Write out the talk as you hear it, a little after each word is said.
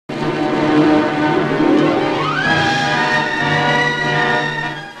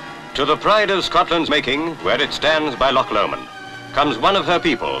To the pride of Scotland's making, where it stands by Loch Lomond, comes one of her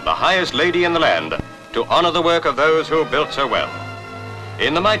people, the highest lady in the land, to honour the work of those who built so well.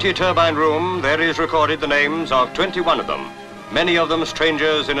 In the mighty turbine room, there is recorded the names of 21 of them, many of them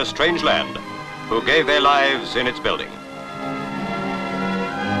strangers in a strange land, who gave their lives in its building.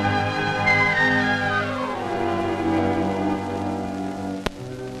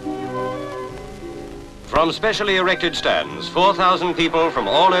 From specially erected stands, 4,000 people from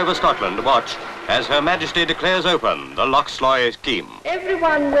all over Scotland watch as Her Majesty declares open the Loch Sloy scheme.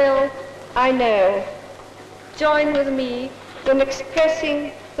 Everyone will, I know, join with me in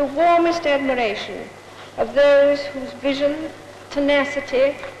expressing the warmest admiration of those whose vision,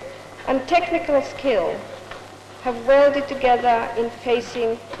 tenacity, and technical skill have welded together in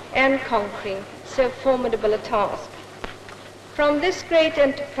facing and conquering so formidable a task. From this great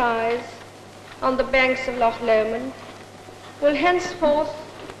enterprise, on the banks of Loch Lomond, will henceforth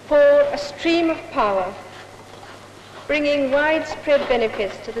pour a stream of power, bringing widespread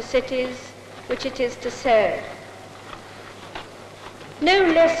benefits to the cities which it is to serve. No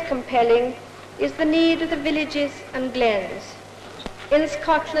less compelling is the need of the villages and glens. In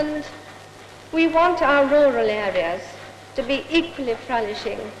Scotland, we want our rural areas to be equally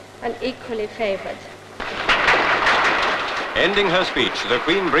flourishing and equally favoured. Ending her speech, the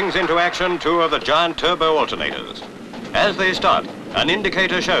Queen brings into action 2 of the giant turbo alternators. As they start, an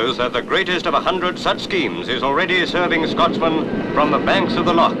indicator shows that the greatest of 100 such schemes is already serving Scotsmen from the banks of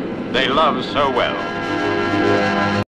the loch they love so well.